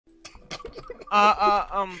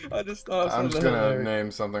I just thought I'm just something gonna hilarious.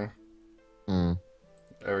 name something. Hmm.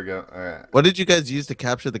 There we go. All right. What did you guys use to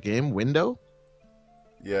capture the game? Window?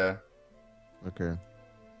 Yeah. Okay.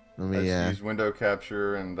 Let I me, just use window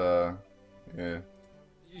capture and yeah.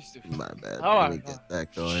 my bad. Oh, Let me get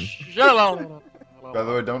that going. By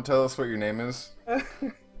the way, don't tell us what your name is.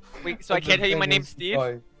 Wait, so I can't tell you my name's Steve?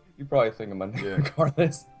 You probably think of my name Yeah.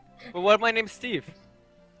 regardless. But what if my name's Steve?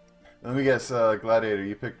 Let me guess. Gladiator.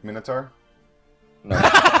 You picked Minotaur. No,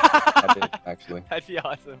 I did, actually. That'd be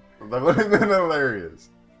awesome. That would have been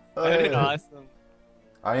hilarious. That'd be awesome.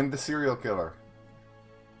 I am the serial killer.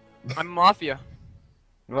 I'm Mafia.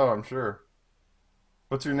 No, I'm sure.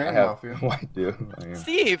 What's your I name, have Mafia? no idea who I am.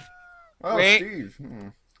 Steve! Oh, Wait. Steve. Hmm.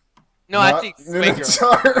 No, Not I think Spanker.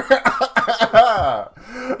 Minotaur.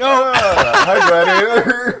 No. Hi,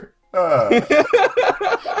 Gladiator.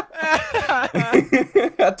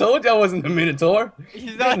 I told you I wasn't the Minotaur.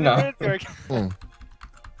 He's not No. the Minotaur. Hmm.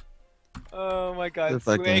 Oh my god, They're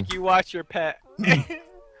fucking- Swank, you watch your pet.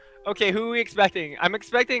 Okay, who are we expecting? I'm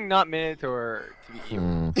expecting not Minotaur to be evil.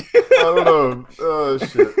 Hmm. I don't know. Oh,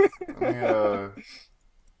 shit. Let me,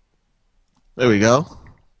 There we go.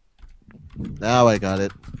 Now I got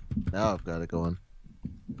it. Now I've got it going.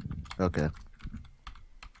 Okay.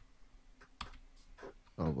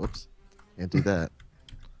 Oh, whoops. Can't do that.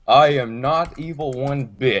 I am not evil one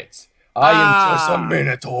bit. I am just a Ah.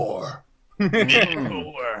 Minotaur.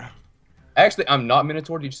 Minotaur. Actually, I'm not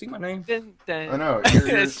Minotaur. Did you see my name? Dun, dun. I know. You're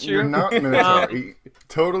It's you're true. not Minotaur.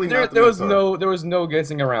 Totally There, not the there was Minotaur. there was no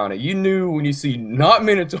guessing around it. You knew when you see not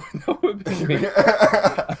Minotaur, that would have been me.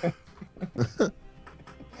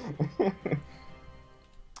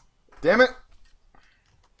 Damn it.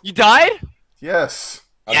 You died? Yes.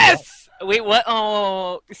 Yes! Wait, what?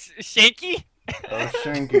 Oh, Shanky? That was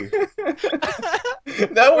Shanky.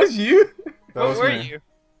 That was you. That What was were me. you?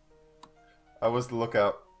 I was the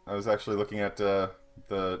lookout. I was actually looking at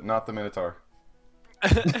not the Minotaur.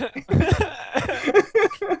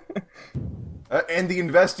 And the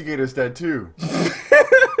investigator's dead too.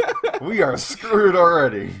 We are screwed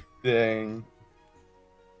already. Dang.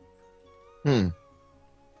 Hmm.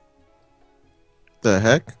 The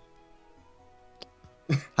heck?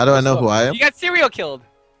 How do I know who I am? You got serial killed.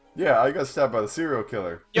 Yeah, I got stabbed by the serial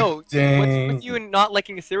killer. Yo, what's Dang. with you not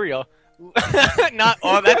liking cereal? Not.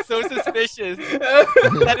 Oh, that's so suspicious.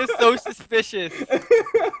 That is so suspicious.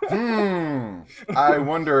 I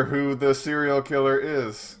wonder who the serial killer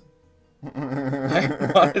is.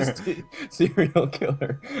 I'm not a serial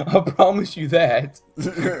killer. I'll promise you that.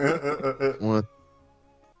 What?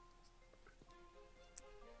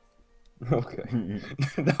 Okay.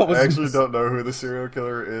 That was I actually don't know who the serial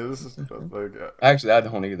killer is. But like, Actually, I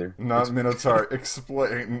don't either. not Minotaur.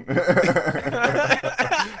 Explain. You're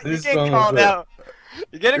This getting song called was out.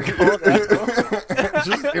 You're getting called out.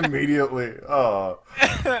 Just immediately. Oh,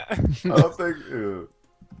 I don't think.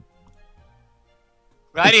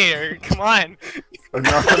 Gladiator, come on.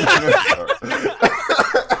 Not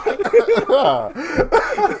Minotaur.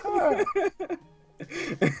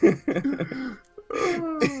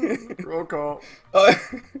 Roll call.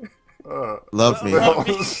 Love me. Love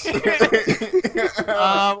me.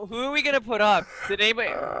 Who are we gonna put up? Did anybody?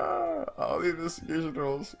 All the investigation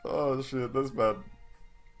rolls. Oh shit, that's bad.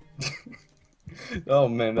 Oh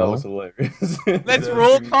man, that was hilarious. Let's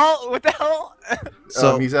roll call. What the hell?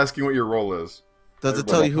 So, he's asking what your role is. does it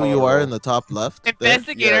tell you who you are in the top left? there?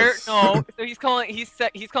 Investigator. Yes. No. So he's calling. He's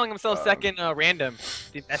calling himself second random.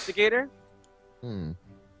 The investigator. Hmm.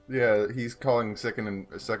 Yeah, he's calling second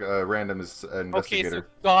random as Okay, investigator.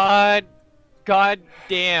 so God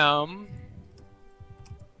damn.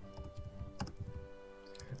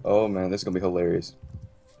 Oh man, this is gonna be hilarious.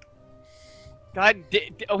 What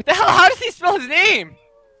the hell? How does he spell his name?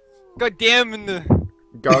 God damn in the.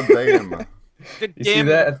 God damn. God You see damn.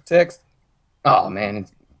 that at the text? Oh man,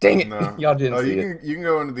 dang it! No. Y'all didn't Oh, see you it. can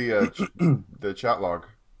go into the the chat log.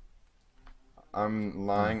 I'm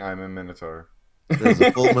lying. I'm a Minotaur. There's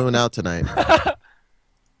a full moon out tonight.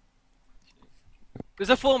 There's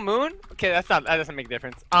a full moon. Okay, that doesn't make a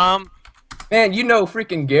difference. Man, you know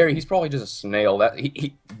freaking Gary, he's probably just a snail.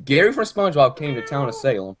 Gary from SpongeBob came to town of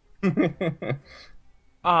Salem. Who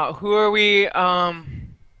are we?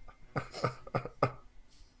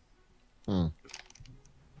 Hmm.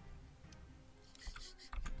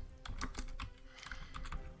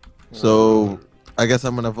 So, I guess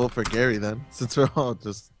I'm gonna vote for Gary then, since we're all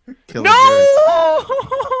just killing Gary. No!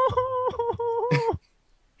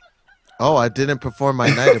 Oh, I didn't perform my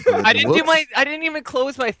night ability. I didn't do Whoops. my. I didn't even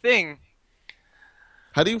close my thing.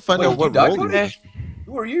 How do you find Wait, out you what died, role Cody? you're in?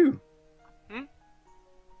 Who are you? Hmm?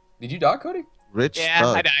 Did you die, Cody? Rich Yeah,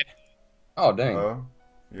 thug. I died. Oh dang. Oh,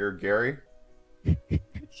 you're Gary?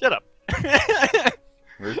 Shut up.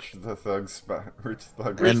 Rich the Thug Spy. Rich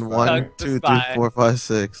Thug Rich And Spy. one, Thug the 2, 3, Spy. 4, 5,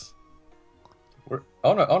 6.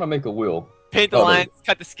 I wanna make a will. Paint the Oh, lines,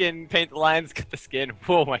 cut the skin. Paint the lines, cut the skin.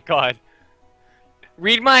 Oh my god.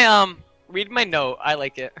 Read my note. I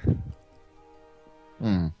like it.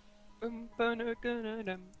 Hmm. Which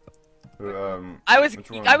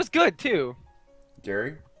one? I was good too.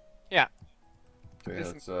 Gary? Yeah. Okay,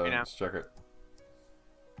 Listen, let's, right now. let's check it.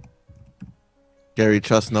 Gary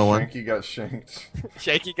trusts no one. Shanky got shanked.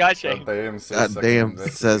 Shaky got shanked. Damn says God second damn,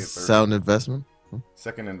 investigator. says sound investment.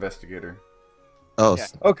 Second investigator. Oh, Yeah.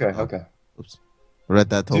 Okay, oh, okay. oops. Read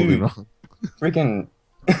that totally Dude. wrong. Freaking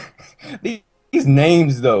these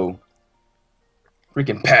names though.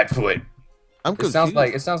 Freaking Patfoot. I'm It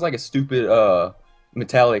confused. sounds like a stupid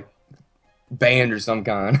metallic band or some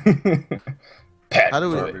kind. Pat. How do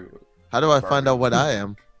we- Barbie. How do I find out what I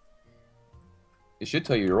am? It should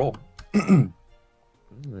tell you your role.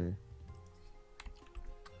 Really?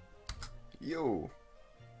 Yo.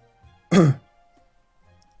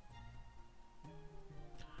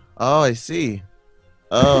 Oh, I see.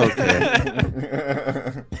 Oh,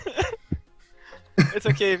 okay. It's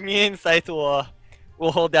okay. Me and Schythe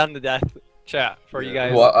will hold down the death chat for you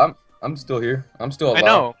guys. Well, I'm still here. I'm still I alive.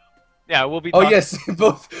 know. Yeah, we'll be. Oh talking. yes,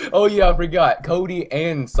 both. Oh yeah, I forgot. Cody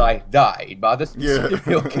and Schythe died by this Yeah.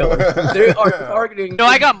 serial killer. They are targeting. No,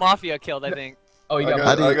 I got Mafia killed. I think. Oh, you I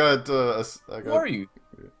got. got, I Who are got you?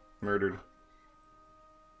 murdered.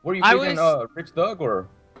 Were you I freaking was- Rich Thug or?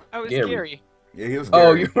 I was Gary. Gary. Yeah, he was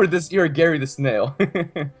Oh, Gary. you're Gary the Snail.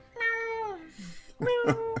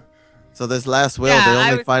 So this last will, Yeah, they I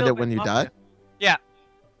only was find killed it when with you Mafia. die? Yeah.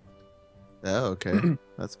 Oh, okay.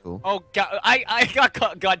 That's cool. Oh god, I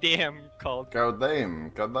got goddamn called. God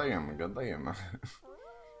damn, god damn, god damn.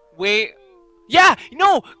 Wait. Yeah.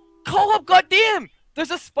 No. Call up. Goddamn.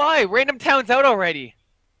 There's a spy. Random town's out already.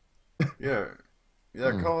 Yeah.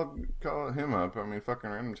 Yeah, Hmm. call him up. I mean, fucking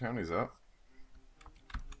random townies up.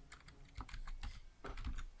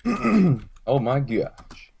 Oh my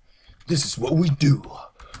gosh. This is what we do.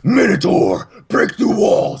 Minotaur, break through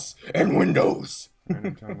walls and windows.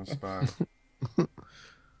 Random town spy.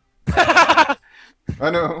 I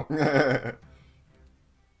know.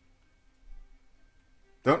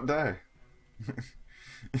 Don't die.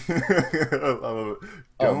 I love it.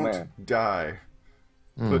 Oh, Don't man. die.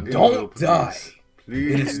 Hmm. Put in Don't will, please. die.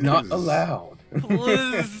 Please. It is not allowed.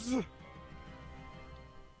 Please.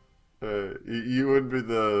 You would be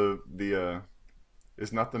the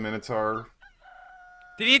it's not the Minotaur.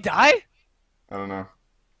 Did he die? I don't know.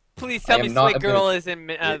 Please tell I me am not Sweet a Girl is in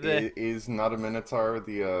the. It is not a Minotaur.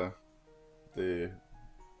 The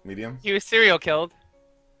medium. He was serial killed.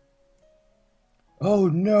 Oh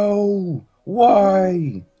no!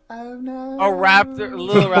 Why? Oh no. A raptor,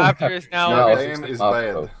 little raptor is now. No, No, it's- name is oh,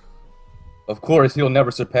 bad. oh. Of course, he'll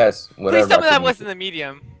never surpass whatever. Please tell me that couldn't- wasn't the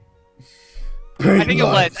medium. Paint I think the it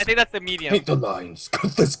was. lines. I think that's the medium. Paint the lines,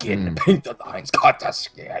 cut the skin. Hmm. Paint the lines, cut the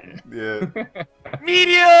skin. Yeah.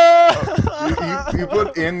 Medium. You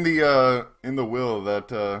put in the will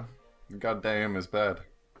that goddamn is bad.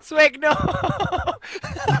 Swig, no.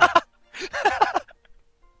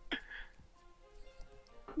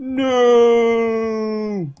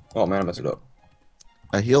 No. Oh man, I messed it up.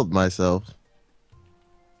 I healed myself.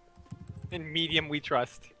 In medium, we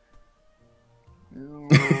trust. No.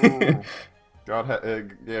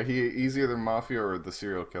 Yeah, he's either mafia or the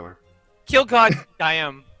serial killer. Kill God,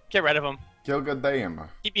 damn. Get rid of him. Kill goddamn.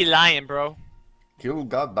 He be lying, bro. Kill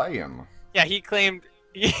goddamn. Yeah, he claimed.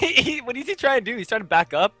 What is he trying to do? He's trying to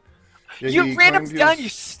back up. Yeah, You he ran him claimed he down, was- you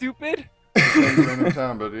stupid. he claimed to random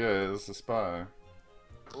town, but yeah, it's a spy.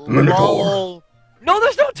 Minotaur. Lol. No,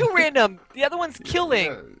 there's no two random. The other one's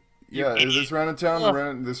killing. Yeah, You this random town,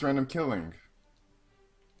 Ugh. this random killing.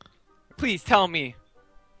 Please tell me.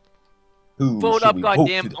 Who Vote should up, we vote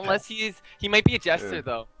goddamn. to the Unless he might be a jester Yeah.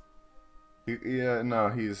 though. Yeah, no,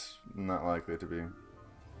 he's not likely to be.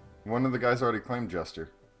 One of the guys already claimed Jester.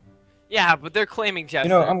 Yeah, but they're claiming jester. You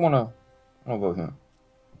know, I'm gonna vote him.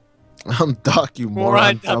 I'm Doc, you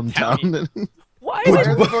moron from town. Why? Why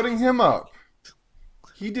are they voting him up?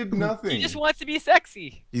 He did nothing. He just wants to be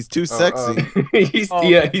sexy. He's too sexy. Oh,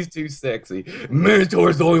 Yeah, okay. he's too sexy.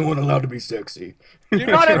 Minotaur's the only one allowed to be sexy. You're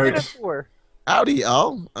not a Right. minotaur. Howdy,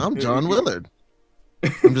 y'all. I'm John Willard.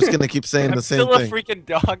 I'm just gonna keep saying I'm the same still a thing. freaking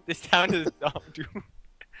dog. This town is dumb, dude.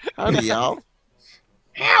 Howdy, y'all.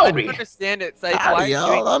 I don't understand it. It's like, why are Howdy, you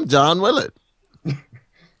y'all. I'm John Willard. doing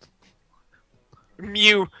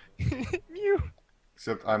Mew? Mew.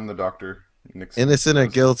 Except I'm the doctor. Nixon. Innocent or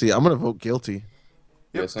guilty? I'm gonna vote guilty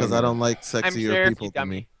Yep. Yes, because I don't like I'm sexier sheriff, people you than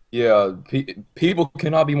dummy. me. Yeah, people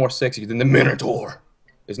cannot be more sexy than the Minotaur.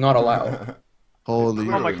 It's not allowed. Holy Oh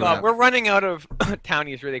my Clearly god, not. we're running out of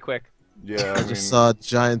townies really quick. Yeah, I I just mean, saw a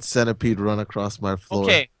giant centipede run across my floor.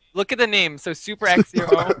 Okay, look at the names. So Super X0,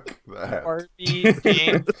 fuck that. Barbie,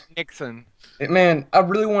 James, Nixon. Man, I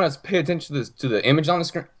really want to pay attention to the image on the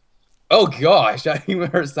screen. Oh gosh, I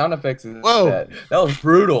even heard sound effects of Whoa. that. That was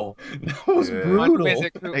brutal. That was Yeah. brutal.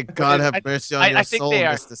 May God have mercy on your I think soul, they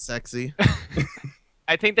are. Mr. Sexy.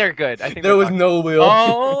 I think they're good. I think There we're was talking- no will.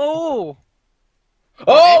 Oh!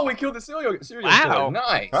 Oh, we killed the serial Wow. killer.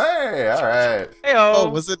 Nice. Hey, all right. Heyo! Oh,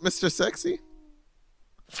 was it Mr. Sexy?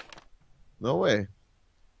 No way.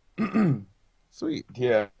 Sweet.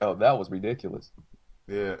 Yeah, oh, that was ridiculous.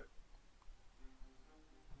 Yeah.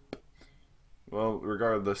 Well,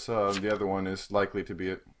 regardless, the other one is likely to be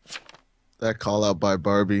it. That call out by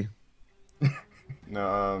Barbie.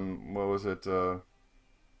 No, what was it?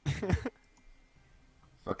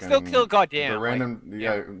 Fucking Still kill goddamn. the like, random,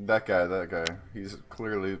 yeah, that guy. He's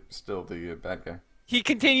clearly still the bad guy. he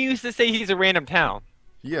continues to say he's a random town.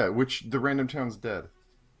 Yeah, which the random town's dead.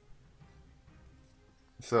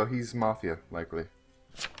 So he's mafia, likely.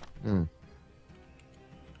 Hmm.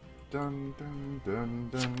 Dun dun dun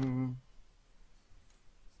dun.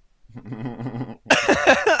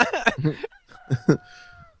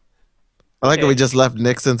 I like how we Okay. just left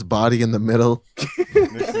Nixon's body in the middle.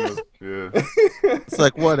 Nixon was, yeah. It's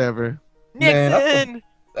like, whatever. Man, I Nixon!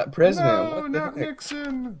 That president. No, what the not heck?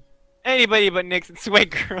 Nixon. Anybody but Nixon.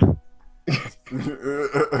 Sweet girl.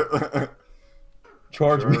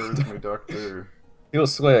 Charge me. Charge me, doctor. Heel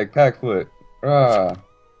swag, packfoot. Ah.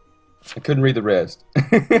 I couldn't read the rest.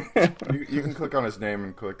 You can click on his name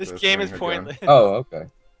and click This the game thing is again. pointless. Oh, okay.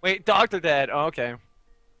 Wait, Doctor Dead. Oh, okay.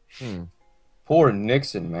 Hmm. Poor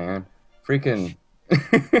Nixon, man. Freaking.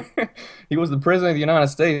 He was the president of the United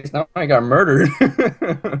States. Now he got murdered.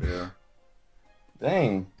 Yeah.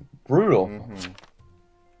 Dang. Brutal. Mm-hmm.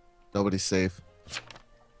 Nobody's safe.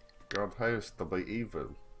 God has to be evil.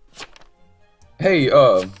 Hey,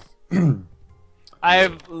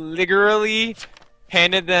 I've literally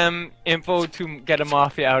handed them info to get a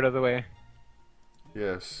mafia out of the way.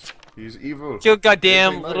 Yes. He's evil. Kill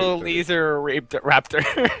goddamn Every little night. laser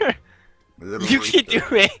raptor. Little You can do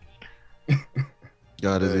Rita. it.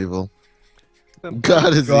 God is Hey. evil.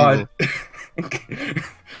 God is God. evil.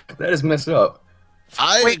 That is messed up.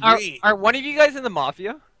 I Wait, agree. are one of you guys in the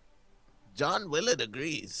mafia? John Willett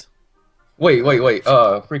agrees. Wait.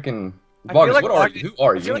 Freaking. I feel Vognus, like what are Vogn- you? Who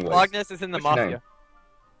are I you, feel like anyways? Vognus is in the What's your mafia.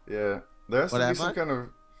 Yeah. There has What to be am some I? kind of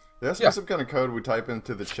there has to Yeah. be some kind of code we type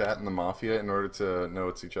into the chat in the mafia in order to know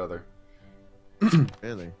it's each other.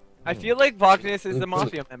 Really? I feel like Vognus is the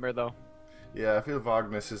mafia member though. Yeah, I feel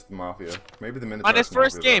Vognus is the mafia. Maybe the Minotaur. On his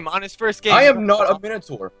first game, I am not a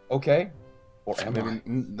Minotaur, okay? Or am Maybe, I?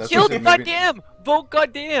 that's Kill what I the said, maybe- goddamn! Vote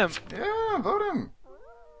goddamn! Yeah, vote him.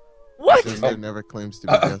 What? His name never claims to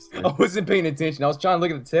be I Jester. wasn't paying attention. I was trying to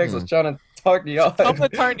look at the text. I was Hmm. trying to talk to y'all. Tell the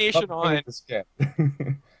tarnation Stop looking on. at the scat.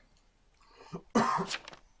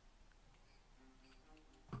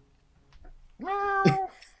 Meow.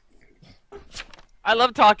 I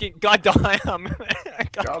love talking. God damn.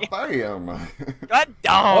 God damn. God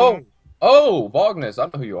damn. Oh, Vognus. I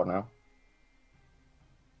know who you are now.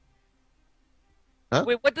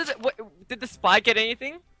 Wait, what did did the spy get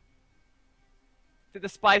anything? Did the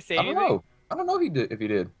spy say I don't anything? know. I don't know if he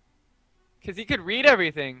did. Because he could read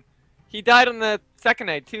everything. He died on the second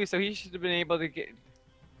night too, so he should have been able to get.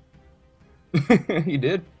 He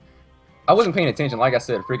did. I wasn't paying attention. Like I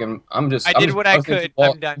said, freaking, I'm I just did what I busting could. through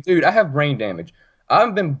walls. I'm done. Dude, I have brain damage.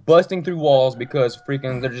 I've been busting through walls because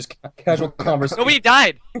freaking they're just casual conversation. Nobody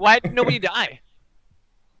died. Why did nobody die?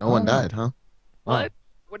 No one died, huh? What?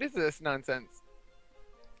 What is this nonsense?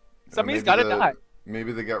 Somebody's Maybe gotta the- die.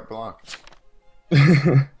 Maybe they got blocked.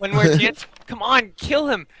 When we're chance, come on, kill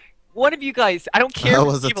him. One of you guys. I don't care. I if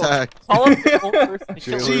was it's evil. attacked. Call up the whole person to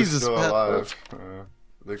kill Jailer's him. Jesus, still Pat. alive.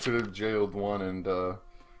 They could have jailed one and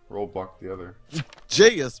rollblocked the other.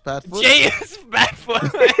 Jay is Patfoot. Jay is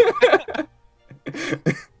Batfoot.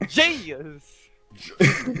 Jay is.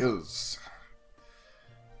 Is.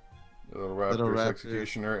 Little raptor's Little raptor.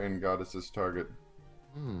 executioner and goddess's target.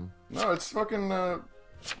 Hmm. No, it's fucking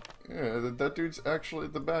yeah, that dude's actually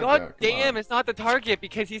the bad guy. God Come damn, on. it's not the target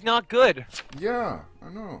because he's not good. Yeah, I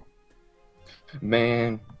know.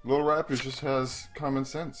 Man, Little Raptor just has common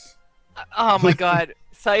sense. Oh my god.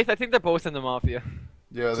 Schythe, I think they're both in the mafia.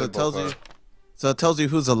 Yeah, So they it tells both you. are. So it tells you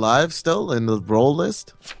who's alive still in the roll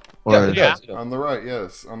list. Or yeah, it Yeah. does, yeah. On the right,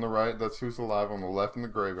 yes. On the right, that's who's alive. On the left, in the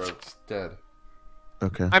graveyard, it's dead.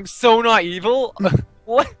 okay. I'm so not evil.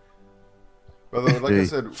 What? By the way, like I Dude,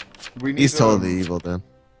 said, we need He's to, totally evil then.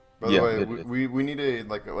 By the Yeah, way, it is. we need a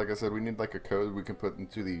like I said, we need like a code we can put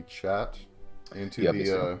into the chat, into Yep,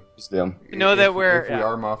 the it's them. You know that if we yeah.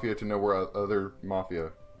 are mafia, to know we're other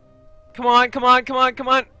mafia. Come on, come on, come on, come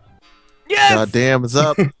on. Yes! God damn, it's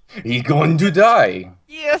up. He's going to die.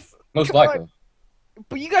 Yes! Most Come on. likely.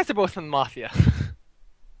 But you guys are both in the mafia.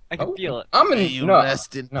 I can Oh, feel it. I'm May in. you No,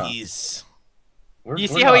 rest in no. peace. Do you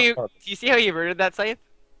see how he averted that Scythe?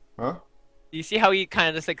 Huh? Do you see how he kind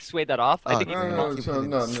of just like swayed that off? I Oh, think he's no, in the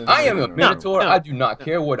no, mafia. no. I am a no. Minotaur. no, I do not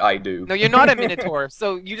care what I do. No, you're not a Minotaur.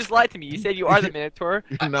 So you just lied to me. You said you are the Minotaur.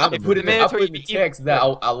 You're not I a put in, Minotaur. I put in the text that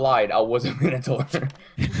I lied. I was a Minotaur.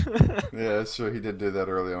 Yeah, that's true. He did do that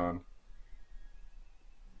early on.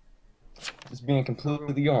 Just being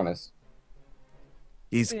completely honest.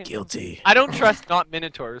 He's guilty. I don't trust not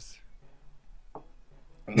Minotaurs.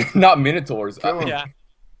 Not Minotaurs. Kill him. Yeah.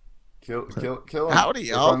 Kill him. Howdy, We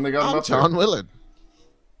y'all. finally got him I'm up there. John Willard.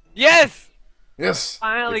 Yes! Yes.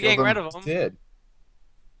 Finally They killed getting rid him. of him. Did.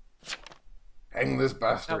 Hang this Now,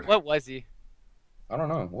 bastard. what was he? I don't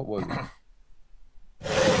know. What was it?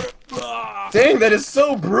 Dang, that is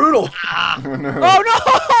so brutal. Oh no. Oh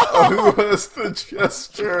no! Who was the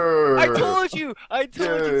jester? I told you! I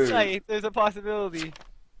told you, Yay. Scythe. There's a possibility.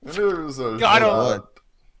 There was a Got him. shot.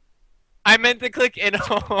 I meant to click in.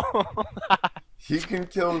 He can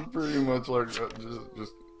kill pretty much like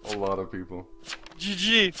just a lot of people.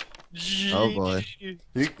 GG. Oh, boy.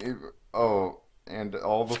 Oh, and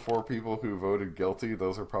all the 4 people who voted guilty,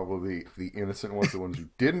 those are probably the innocent ones. The ones who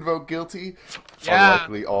didn't vote guilty Yeah. are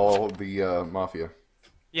likely all the mafia.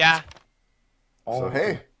 Yeah. So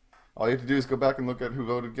hey, all you have to do is go back and look at who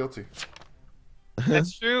voted guilty.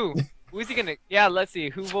 That's true. Who's he gonna? Yeah, let's see.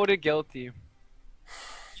 Who voted guilty? You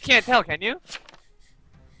can't tell, can you?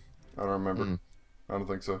 I don't remember. Hmm. I don't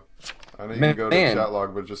think so. I know you Man- can go to the man. chat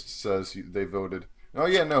log, but it just says they voted. Oh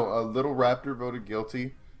yeah, no. Little Raptor voted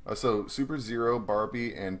guilty. So Super Zero,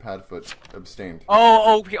 Barbie, and Padfoot abstained.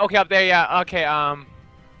 Oh, okay, up there, yeah. Okay,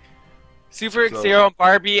 Super So- Zero,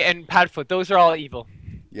 Barbie, and Padfoot. Those are all evil.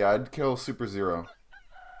 Yeah, I'd kill Super Zero.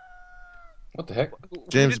 What the heck? Who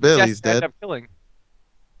James did Bailey's Jester end dead. up killing?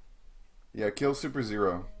 Yeah, kill Super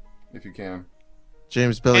Zero if you can.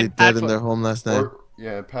 James Billy And dead in Padfoot. their home last night. Or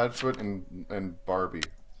yeah, Padfoot and Barbie.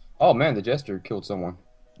 Oh man, the jester killed someone.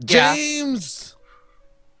 Yeah. James!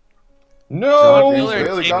 No. James Miller,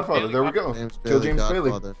 Bailey, James Godfather. Bailey, There we go. James Kill Bailey, James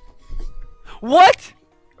Bailey. Godfather. What?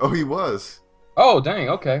 Oh, he was. Oh dang.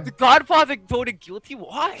 Okay. The Godfather voted guilty?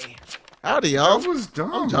 Why? Howdy, y'all. That was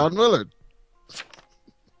dumb. I'm John Willard.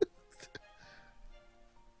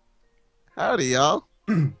 Howdy, y'all.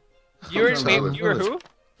 You were, John wait, Willard. you were who?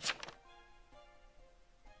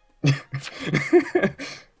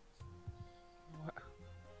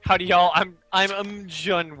 Howdy, y'all. I'm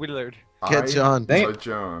John Willard. Get John. Dang. But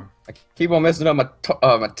John. I keep on messing up my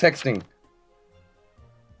my texting.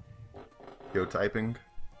 Yo, typing.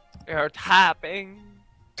 You're tapping.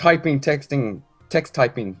 Typing, texting, text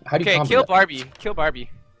typing. How do you Okay, combo kill that? Barbie. Kill Barbie.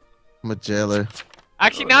 I'm a jailer.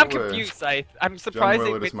 Actually, Oh, now I'm no way. confused, Scythe. I'm John surprised they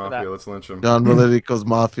Willard wait is for mafia. that. Let's lynch him. John Willard equals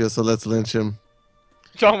mafia, so let's lynch him.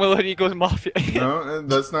 John Willard equals Mafia. No,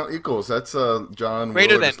 that's not equals. That's John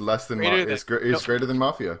Greater Willard is than. less than Greater mafia. than. Is Nope. greater than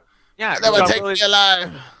mafia. Yeah, Never John take Willard. me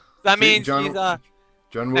alive. That See, means John- he's John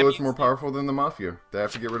That Willard's means- more powerful than the mafia. They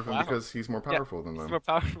have to get rid of him Wow. because he's more powerful than them. more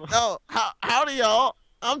powerful. No, howdy, y'all.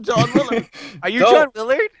 I'm John Willard. Are you Don't- John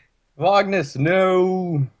Willard? Magnus,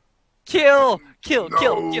 no. Kill! No.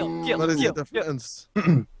 What is your kill. defense?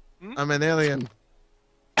 I'm an alien.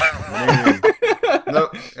 No,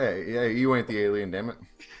 hey, you ain't the alien, damn it.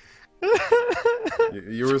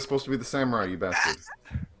 You were supposed to be the samurai, you bastard.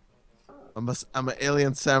 I'm an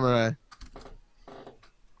alien samurai.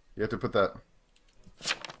 You have to put that.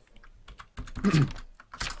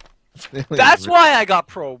 That's why I got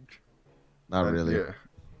probed. Not really. Yeah.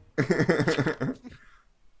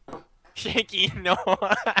 Shanky, no.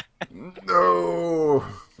 No.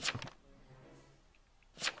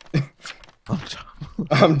 I'm John.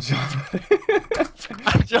 I'm John.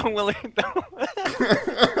 I'm John Willard, though.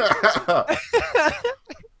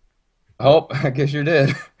 Oh, I guess you're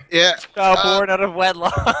dead. Yeah. Born out of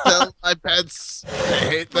wedlock. Tell my pets. I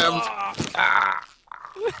hate them.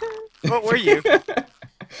 What were you?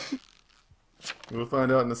 We'll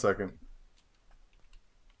find out in a second.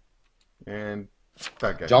 And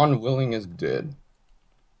that guy. John Willing is dead.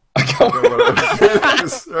 I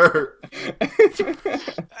Sir.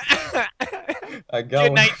 I got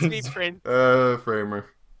Good night, one. sweet prince. Framer.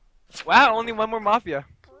 Wow, only one more mafia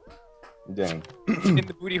Dang. in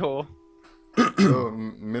the booty hole. So,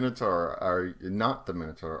 Minotaur, are you not the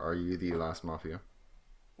Minotaur? Are you the last mafia?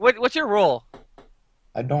 What's your role?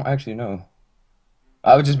 I don't actually know.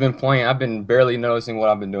 I've just been playing. I've been barely noticing what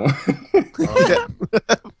I've been doing. Okay.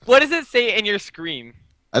 What does it say in your screen?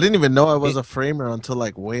 I didn't even know I was a framer until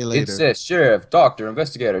like way later. It says sheriff, doctor,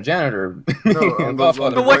 investigator, janitor. No, on and the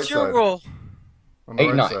godfather. But right what's your side. role? On the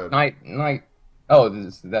Eight right side. night. Oh,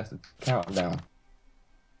 that's the countdown.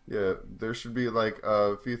 Yeah, there should be like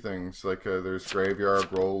a few things. Like there's graveyard,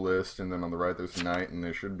 roll list, and then on the right there's night, and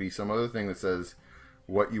there should be some other thing that says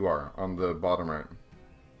what you are on the bottom right.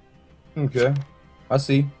 Okay, I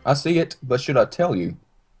see it. But should I tell you?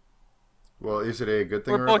 Well, is it a good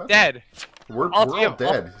thing We're or a both bad thing? dead. We're All all three of-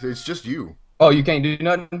 dead. It's just you. Oh, you can't do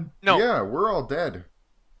nothing. No, Yeah, we're all dead.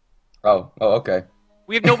 Oh, okay.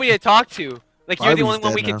 we have nobody to talk to. Like you're the Barbie's only one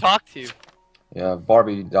dead we can now. talk to. Yeah,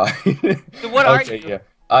 Barbie died. So what are Okay, you?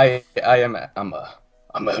 yeah. I'm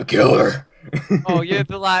a killer. Oh, you're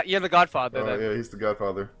the Godfather Oh then. yeah, he's the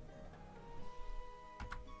Godfather.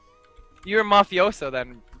 You're a mafioso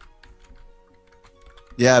then.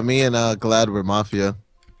 Yeah, me and Glad were mafia.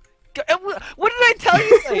 What did I tell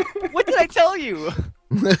you? Like, what did I tell you?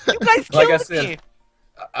 You guys killed Like I said, me.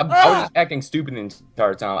 I was just acting stupid the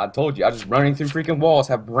entire time. I told you, I was just running through freaking walls,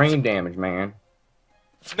 have brain damage, man.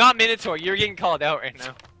 Not Minotaur. You're getting called out right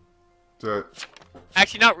now. So,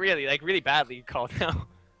 Actually, not really. Like really badly called out.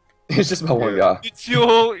 It's just about one Yeah. guy. It's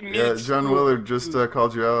your yeah, John Willard just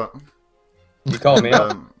called you out. He called me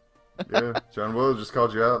out. Yeah, John Willard just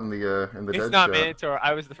called you out in the It's dead not chat. Minotaur.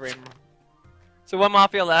 I was the framer. So one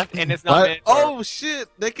mafia left, and it's not What? Minotaur. Oh shit!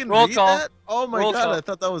 They can Roll read call. that? Oh my Roll god! call. I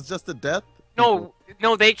thought that was just a death. No,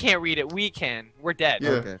 they can't read it. We can. We're dead. Yeah.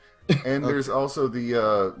 Okay. And there's also the you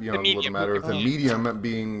know the medium matter of the who- medium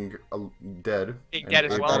being dead. Being And dead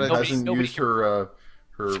as it well. hasn't Nobody used can-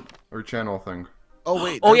 her channel thing. Oh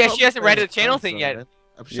wait. Oh, that's yeah, how she hasn't the read the thing channel sounds, thing though, yet. man.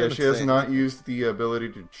 I'm Yeah, sure she has it's not used the ability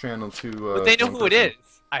to channel to. But they know some who it person.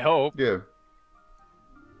 is. I hope. Yeah,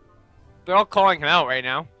 They're all calling him out right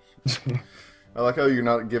now. I like how you're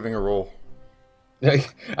not giving a roll.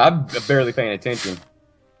 I'm barely paying attention.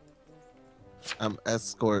 I'm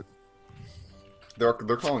escort. They're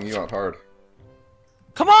calling you out hard.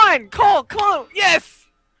 Come on, Cole, come on, yes.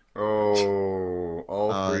 Oh,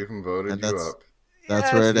 all three of them voted and you that's- up. That's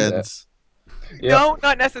Yes. where it Yeah. ends. Yep. No,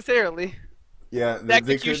 not necessarily. Yeah, The they could.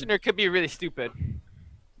 executioner could be really stupid.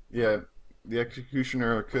 Yeah, the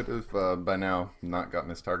executioner could have by now not gotten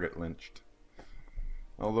his target lynched.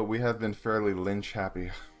 Although we have been fairly lynch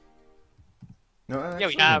happy. No, Yeah,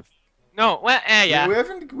 actually, we have. No, well, yeah. We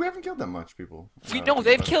haven't killed that much people. We know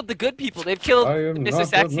they've killed the good people. They've killed I am Mr. not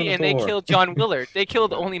Sexy and they Minotaur. killed John Willard. They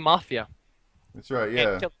killed only Mafia. That's right. And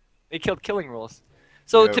Yeah. they killed killing rules.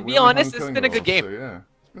 So Yeah, to we be only honest, hung it's killing been a good rolls, game. So, yeah.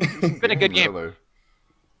 It's been a good game. really.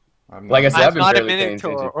 I'm Like I not- said, I've I'm been not a barely paying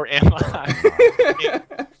Minotaur, attention. or am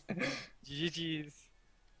I? GG's.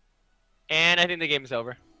 And I think the game's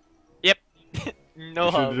over. Yep.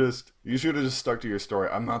 No hope. you should have just stuck to your story.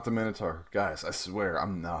 I'm not the Minotaur, guys. I swear,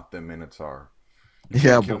 I'm not the Minotaur.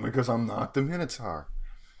 Yeah, Kill but me because I'm not the Minotaur.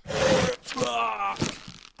 It's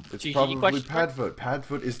GG probably question? Padfoot.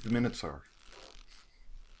 Padfoot is the Minotaur.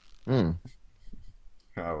 hmm.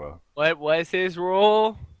 Oh well, What was his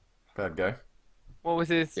role? bad guy. What was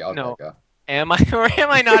his? Yeah, I'll No. back up. Am I or am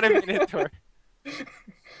I not a Minotaur?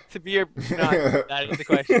 To be or not, that is the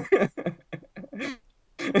question.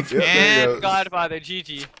 Yep, there you And go. Godfather,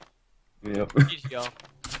 GG. Yep. GG, y'all.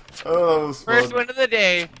 Oh, that was First fun. win of the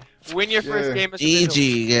day. Win your first Yeah. game as official.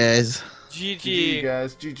 GG guys. GG, GG.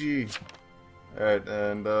 guys. GG. Alright,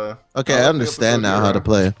 and Okay, I'll I let the understand episode now how to here.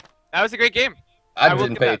 play. That was a great game. I I will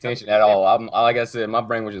didn't give pay that- attention at all. Like I said, my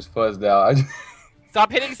brain was just fuzzed out.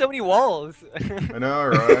 Stop hitting so many walls. I know,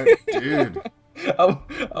 right, dude. I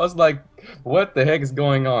was like, what the heck is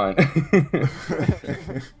going on?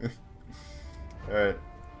 Alright.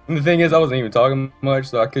 And the thing is, I wasn't even talking much,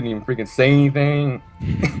 so I couldn't even freaking say anything.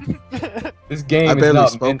 This game I is barely not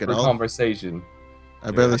spoke meant at for all. conversation.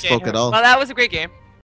 I barely Okay, spoke at all. Well, that was a great game.